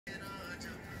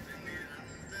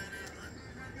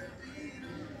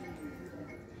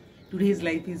Today's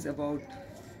life is about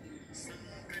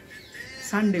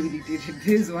son debilitated.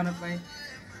 This is one of my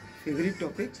favorite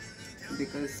topics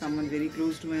because someone very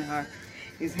close to my heart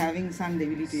is having son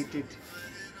debilitated.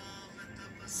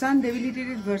 Son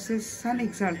debilitated versus son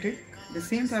exalted. The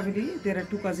same family, there are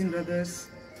two cousin brothers.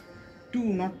 Two,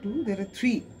 not two, there are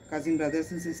three cousin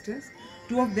brothers and sisters.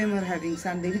 Two of them are having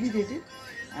son debilitated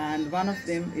and one of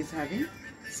them is having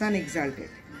son exalted.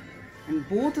 And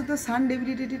both of the son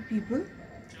debilitated people,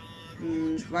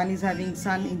 one is having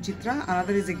son in Chitra,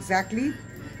 another is exactly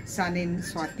son in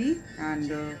Swati, and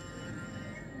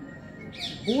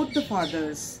both the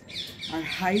fathers are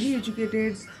highly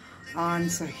educated,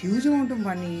 earns a huge amount of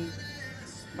money,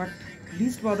 but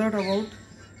least bothered about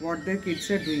what their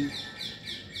kids are doing.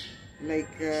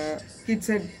 Like kids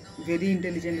are very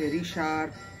intelligent, very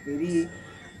sharp, very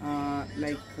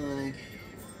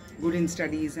good in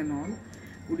studies and all.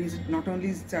 Good is not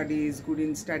only studies, good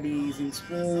in studies, in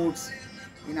sports,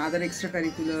 in other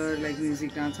extracurricular like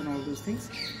music, dance and all those things.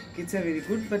 Kids are very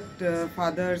good, but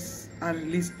fathers are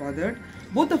least bothered.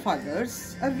 Both the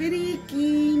fathers are very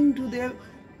keen to their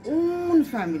own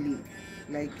family,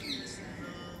 like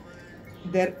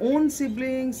their own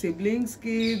siblings,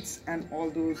 kids and all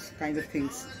those kind of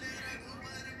things.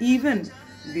 Even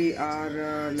they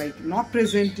are not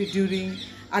present during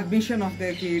admission of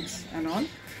their kids and all,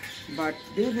 but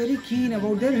they are very keen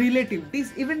about their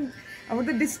relatives, even about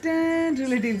the distant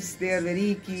relatives. They are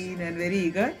very keen and very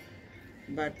eager,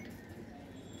 but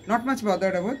not much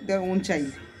bothered about their own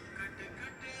child.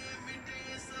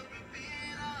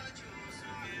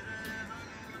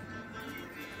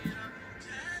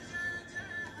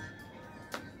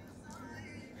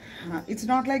 It's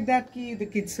not like that कि the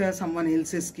kids are someone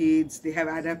else's kids, they have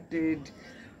adapted,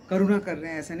 करुणा कर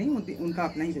रहे हैं, ऐसा नहीं, उनका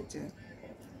अपना ही बच्चा है.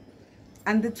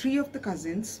 And the three of the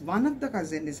cousins, one of the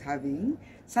cousin is having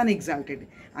son exalted,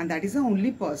 and that is the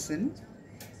only person.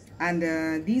 And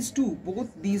both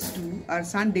these two are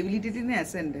son debilitated in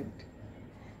ascendant.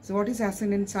 So what is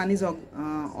ascendant? Sun is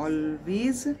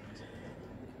always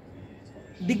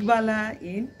Digbala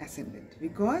in ascendant,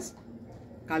 because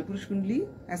Kalpurush Kundli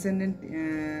ascendant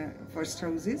first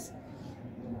house is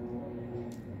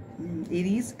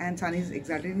Aries and sun is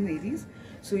exalted in Aries.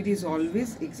 So it is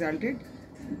always exalted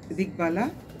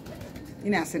Digbala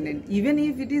in ascendant. Even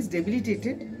if it is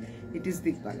debilitated, it is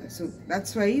Digbala. So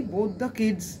that's why both the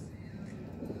kids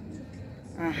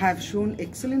have shown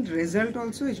excellent result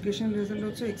also, educational result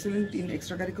also, excellent in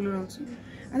extracurricular also.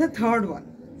 And the third one,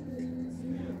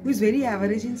 who is very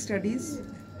average in studies,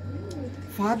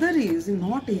 father is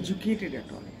not educated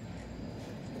at all.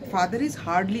 Father is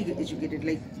hardly educated,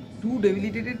 like two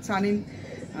debilitated, son in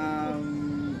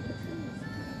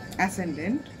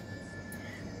ascendant.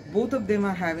 Both of them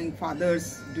are having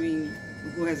fathers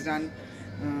who has done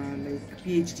like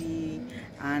PhD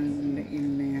and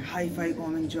in high-fi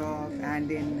government job, and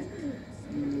then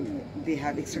they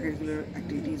have extracurricular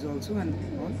activities also and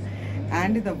all.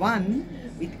 And the one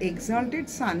with exalted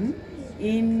sun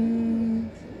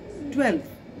in 12,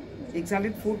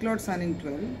 exalted 4th Lord sun in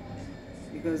 12,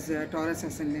 because Taurus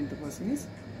ascendant the person is.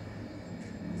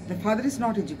 The father is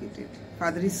not educated.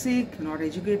 Father is sick, not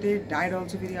educated, died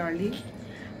also very early.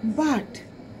 But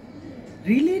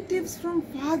relatives from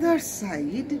father's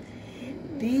side,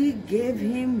 they gave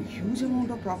him huge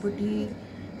amount of property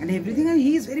and everything, and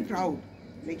he is very proud.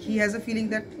 Like he has a feeling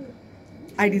that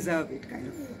I deserve it, kind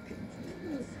of thing.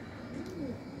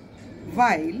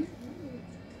 While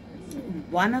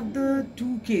one of the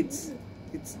two kids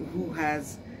who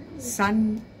has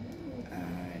son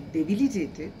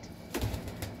debilitated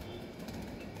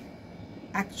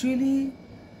actually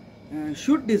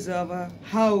should deserve a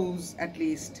house, at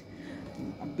least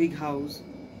a big house,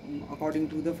 according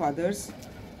to the father's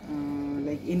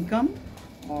like income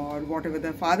or whatever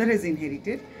the father has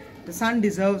inherited. The son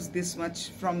deserves this much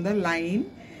from that line,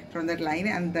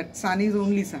 and that son is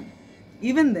only son.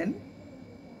 Even then,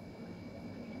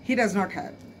 he does not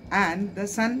have. And the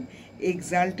son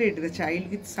exalted, the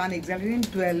child with sun exalted in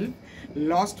 12,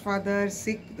 lost father,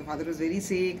 sick. The father was very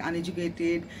sick,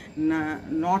 uneducated,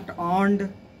 not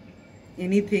earned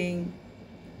anything.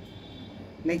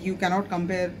 Like you cannot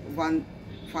compare, one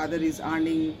father is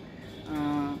earning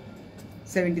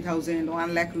 70,000,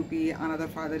 1 lakh rupee, another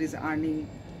father is earning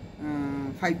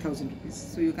 5,000 rupees.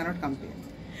 So you cannot compare.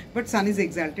 But son is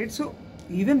exalted. So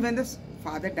even when the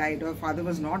father died or father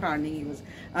was not earning, he was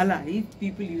alive,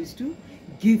 people used to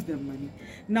give them money.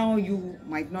 Now you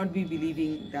might not be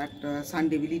believing that son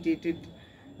debilitated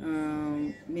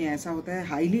में ऐसा होता है,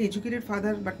 highly educated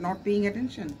father but not paying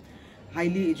attention,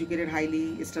 highly educated,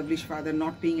 highly established father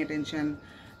not paying attention,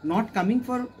 not coming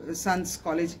for son's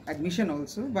college admission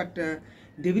also, but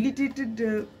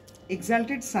debilitated,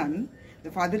 exalted son,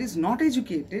 the father is not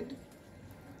educated,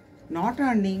 not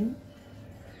earning,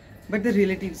 but the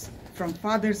relatives from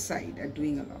father's side are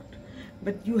doing a lot.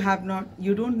 But you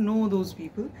don't know those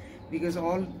people, because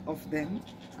all of them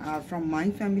are from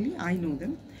my family, I know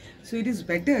them. So it is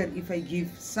better if I give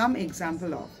some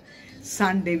example of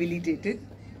son debilitated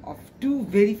of two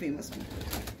very famous people.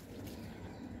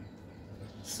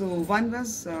 So one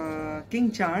was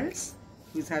King Charles,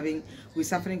 who is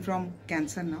suffering from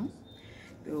cancer now.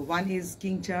 One is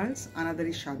King Charles, another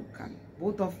is Shah Rukh Khan.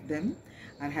 Both of them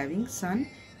are having son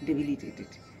debilitated.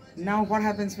 Now what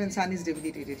happens when son is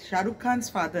debilitated? Shah Rukh Khan's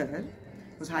father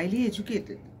was highly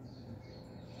educated.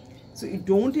 So you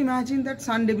don't imagine that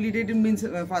son debilitated means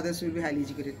fathers will be highly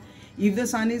educated. If the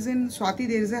son is in Swati,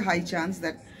 there is a high chance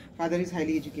that father is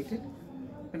highly educated,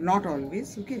 but not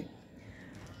always, okay.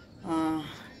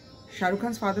 Shah Rukh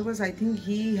Khan's father was, I think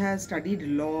he has studied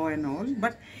law and all,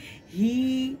 but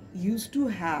he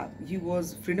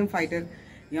was freedom fighter,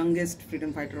 youngest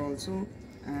freedom fighter also,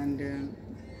 and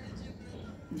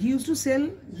he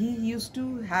used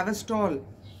to have a stall,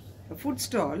 a food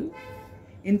stall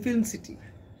in Film City.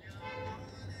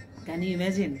 Can you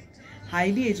imagine?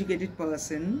 Highly educated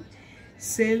person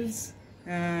sells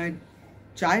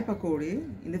chai pakode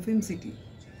in the Film City.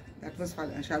 That was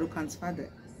Shah Rukh Khan's father.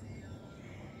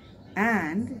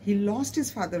 And he lost his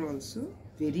father also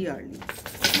very early.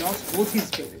 He lost both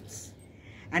his parents.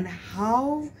 And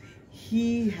how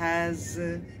he has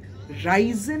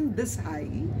risen this high,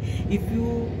 if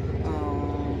you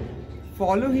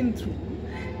follow him through,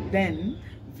 then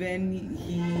when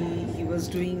he was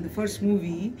doing the first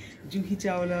movie, Juhi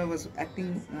Chawla was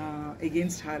acting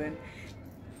against her, and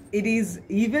it is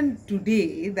even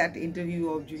today that interview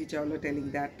of Juhi Chawla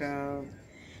telling that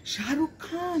Shah Rukh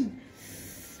Khan,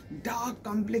 dark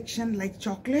complexion like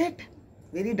chocolate,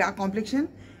 very dark complexion,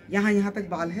 yahan tak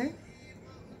baal hai,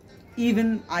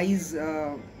 even eyes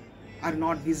are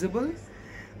not visible,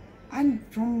 and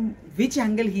from which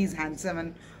angle he is handsome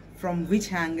and from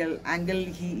which angle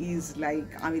he is like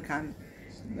Amir Khan,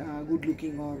 good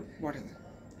looking or whatever.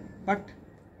 But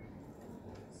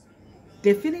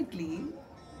definitely,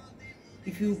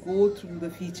 if you go through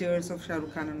the features of Shah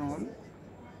Rukh Khan and all,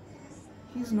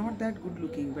 he's not that good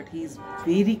looking, but he is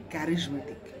very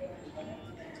charismatic.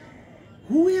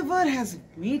 Whoever has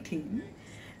met him,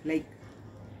 like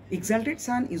exalted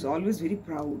son is always very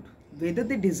proud, whether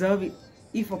they deserve it.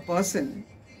 If a person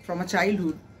from a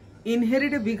childhood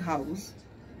inherit a big house,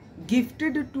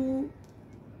 gifted to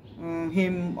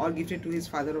him or gifted to his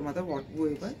father or mother,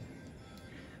 whoever,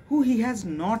 who he has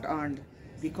not earned,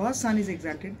 because son is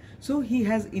exalted, so he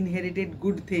has inherited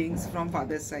good things from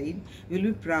father's side, will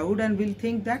be proud and will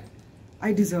think that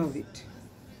I deserve it.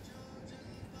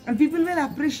 And people will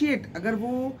appreciate. अगर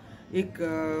वो एक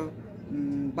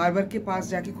barber के पास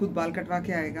जाके खुद बाल कटवा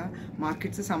के आएगा,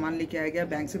 मार्केट से सामान लेके आएगा,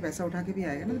 बैंक से पैसा उठा के भी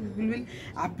आएगा ना, people will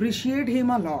appreciate him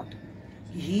a lot.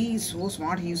 He is so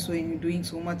smart, he is doing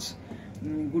so much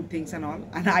good things and all.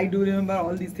 And I do remember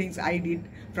all these things I did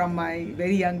from my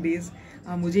very young days.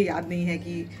 मुझे याद नहीं है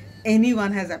कि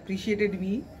anyone has appreciated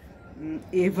me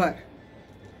ever,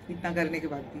 इतना करने के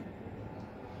बाद भी.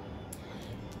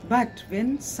 But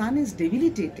when son is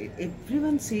debilitated,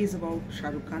 everyone says about Shah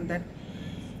Rukh Khan that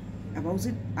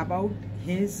about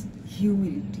his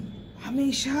humility.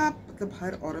 हमेशा मतलब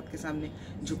हर औरत के सामने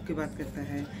झुक के बात करता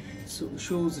है,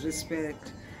 shows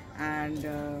respect, and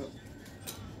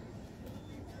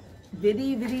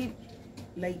very very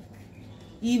like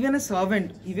even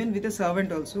with a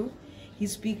servant also, he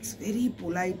speaks very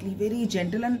politely, very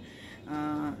gentle. And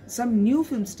some new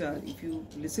film star, if you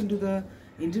listen to the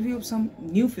interview of some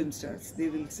new film stars, they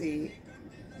will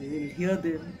hear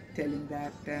them telling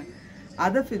that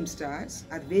other film stars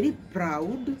are very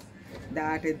proud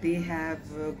that they have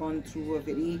gone through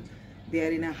they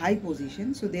are in a high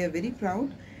position, so they are very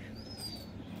proud.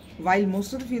 While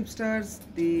most of the film stars,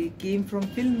 they came from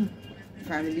film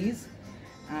families,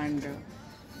 and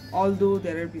although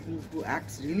there are people who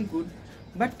act really good,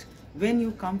 but when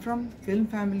you come from film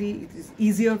family, it is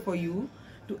easier for you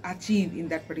to achieve in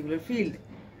that particular field.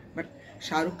 But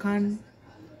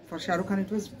for Shah Rukh Khan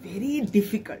it was very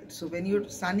difficult. So when your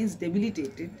son is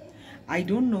debilitated, I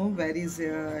don't know where is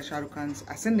Shah Rukh Khan's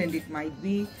ascendant. It might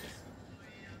be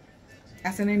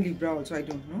ascendant Libra also, I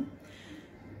don't know.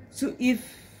 So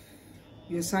if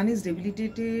your son is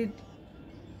debilitated,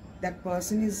 that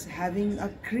person is having a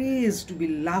craze to be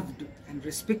loved and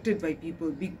respected by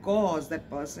people, because that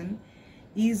person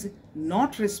is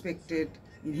not respected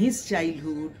in his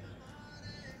childhood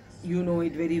you know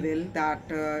it very well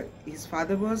that his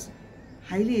father was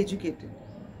highly educated,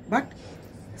 but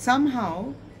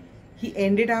somehow he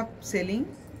ended up selling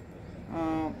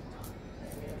uh,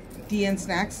 tea and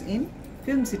snacks in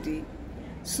Film City.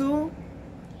 So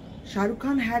Shah Rukh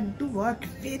Khan had to work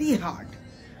very hard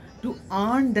to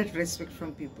earn that respect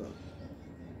from people.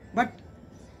 But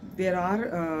there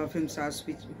are film stars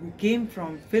who came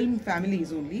from film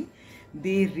families only.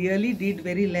 They really did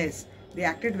very less. They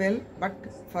acted well, but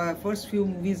for first few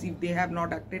movies, if they have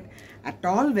not acted at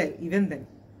all well, even then,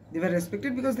 they were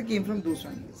respected because they came from those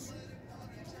families.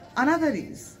 Another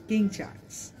is King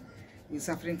Charles. He is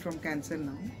suffering from cancer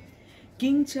now.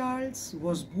 King Charles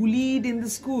was bullied in the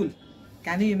school.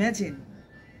 Can you imagine?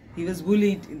 He was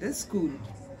bullied in the school.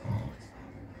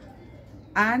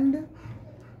 And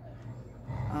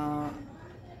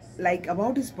like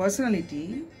about his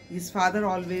personality, his father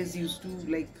always used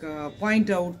to point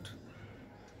out.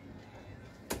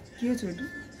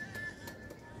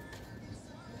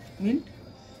 Mint?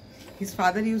 His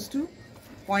father used to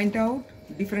point out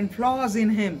different flaws in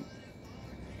him.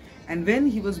 And when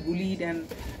he was bullied and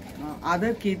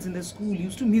other kids in the school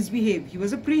used to misbehave, he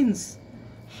was a prince.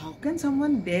 How can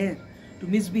someone dare to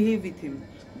misbehave with him?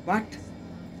 But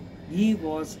he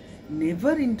was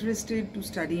never interested to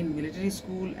study in military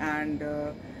school and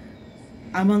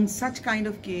among such kind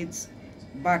of kids,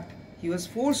 but he was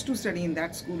forced to study in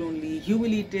that school only,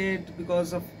 humiliated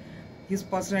because of his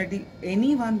personality.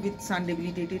 Anyone with son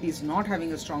debilitated is not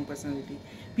having a strong personality.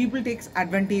 People takes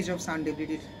advantage of son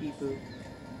debilitated people.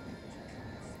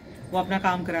 वो अपना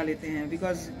काम करा लेते हैं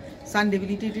because son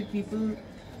debilitated people,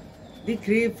 they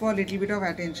crave for a little bit of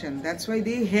attention. That's why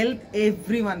they help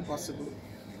everyone possible.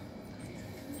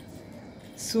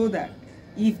 So that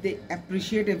if they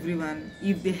appreciate everyone,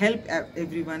 if they help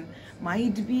everyone,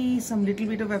 might be some little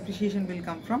bit of appreciation will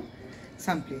come from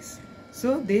some place.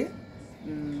 So they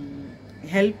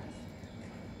help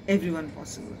everyone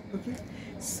possible. Okay.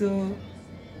 So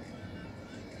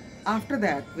after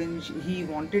that, when he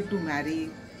wanted to marry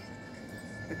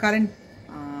the current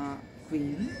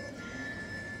queen,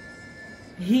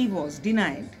 he was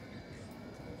denied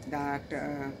that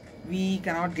we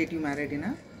cannot get you married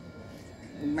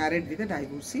with a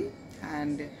divorcee,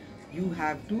 and you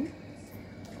have to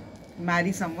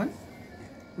marry someone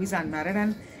who is unmarried.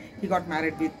 And he got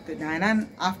married with Diana, and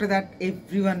after that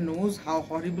everyone knows how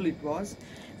horrible it was,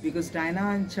 because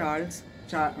Diana and Charles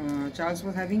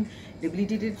was having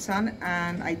debilitated Sun,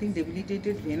 and I think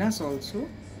debilitated Venus also,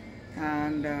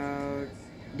 and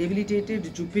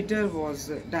debilitated Jupiter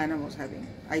was Diana was having.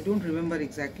 I don't remember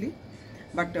exactly,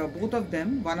 but both of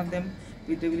them, one of them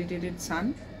with debilitated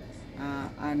Sun,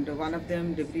 and one of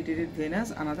them debilitated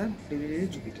Venus, another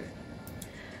debilitated Jupiter.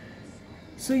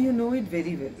 So you know it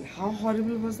very well. How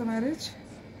horrible was the marriage?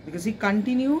 Because he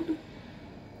continued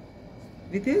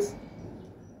with his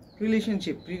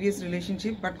previous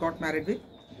relationship, but got married with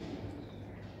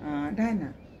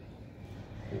Diana.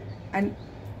 And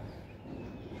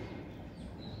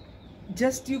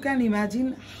just you can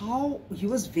imagine how he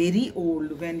was very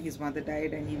old when his mother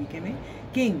died and he became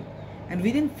a king. And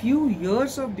within few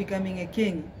years of becoming a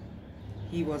king,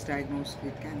 he was diagnosed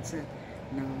with cancer.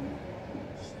 Now,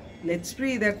 let's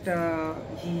pray that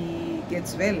he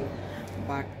gets well.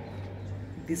 But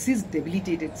this is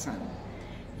debilitated son.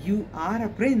 You are a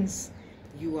prince,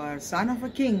 you are son of a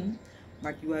king,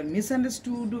 but you are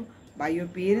misunderstood by your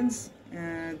parents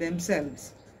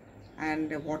themselves.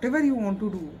 And whatever you want to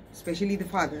do, especially the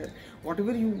father,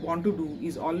 whatever you want to do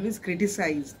is always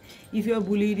criticized. If you are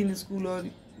bullied in the school or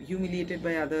humiliated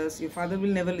by others, your father will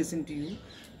never listen to you.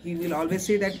 He will always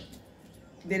say that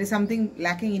there is something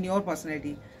lacking in your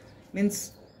personality.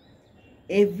 Means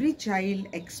every child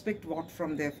expects what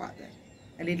from their father?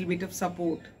 A little bit of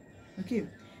support. Okay,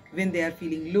 when they are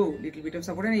feeling low, little bit of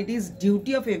support, and it is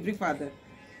duty of every father.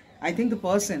 I think the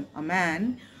person, a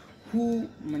man who,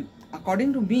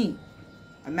 according to me,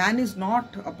 a man is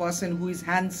not a person who is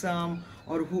handsome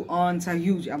or who earns a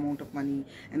huge amount of money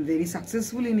and very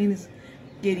successful in his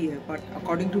career. But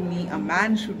according to me, a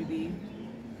man should be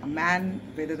a man,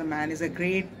 whether the man is a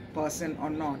great person or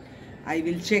not. I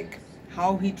will check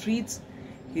how he treats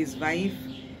his wife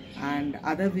and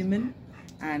other women,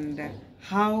 and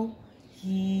how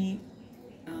he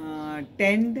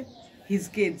tend his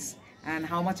kids, and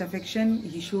how much affection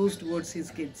he shows towards his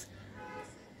kids.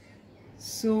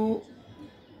 So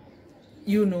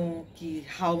you know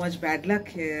how much bad luck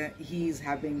he is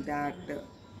having, that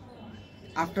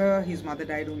after his mother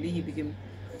died only he became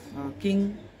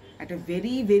king at a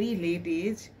very late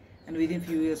age, and within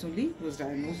few years only he was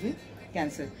diagnosed with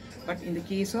cancer. But in the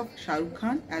case of Shah Rukh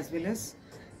Khan as well as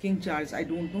King Charles, I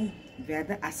don't know where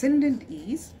the ascendant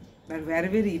is, but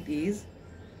wherever it is,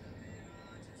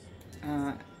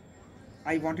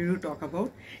 I wanted to talk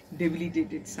about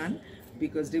debilitated son,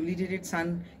 because debilitated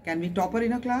son can be topper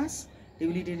in a class,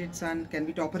 debilitated son can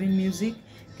be topper in music,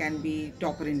 can be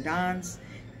topper in dance,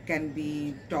 can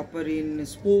be topper in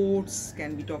sports,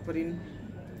 can be topper in,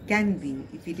 can be,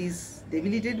 if it is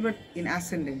debilitated but in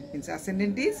ascendant, means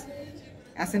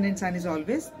ascendant son is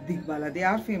always Digbala. They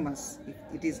are famous. If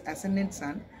it is ascendant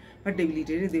son but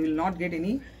debilitated, they will not get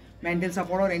any mental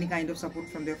support or any kind of support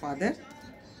from their father.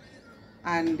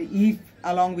 And if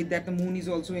along with that the moon is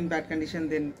also in bad condition,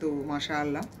 then to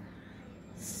mashallah.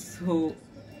 So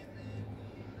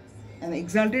an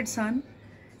exalted sun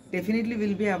definitely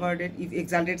will be avoided. If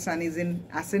exalted sun is in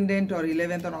ascendant or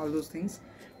 11th or all those things,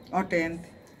 or 10th,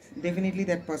 definitely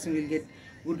that person will get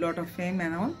good lot of fame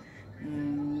and all.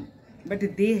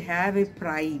 But they have a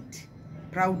proud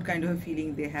kind of a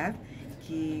feeling they have.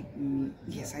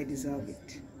 Yes, I deserve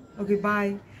it. Okay,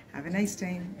 bye. Have a nice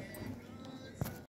time.